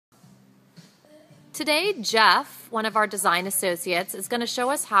Today, Jeff, one of our design associates, is going to show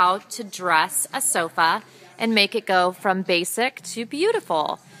us how to dress a sofa and make it go from basic to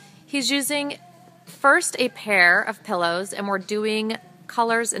beautiful. He's using first a pair of pillows, and we're doing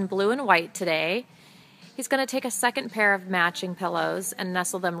colors in blue and white today. He's going to take a second pair of matching pillows and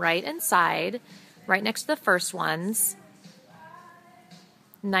nestle them right inside, right next to the first ones.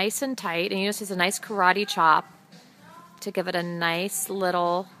 Nice and tight, and you notice it's a nice karate chop to give it a nice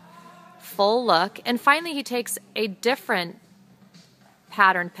little full look. And finally he takes a different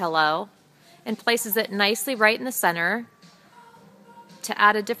patterned pillow and places it nicely right in the center to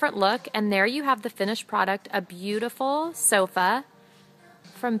add a different look, and there you have the finished product, a beautiful sofa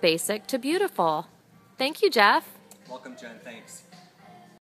from basic to beautiful. Thank you, Jeff. Welcome, Jen. Thanks.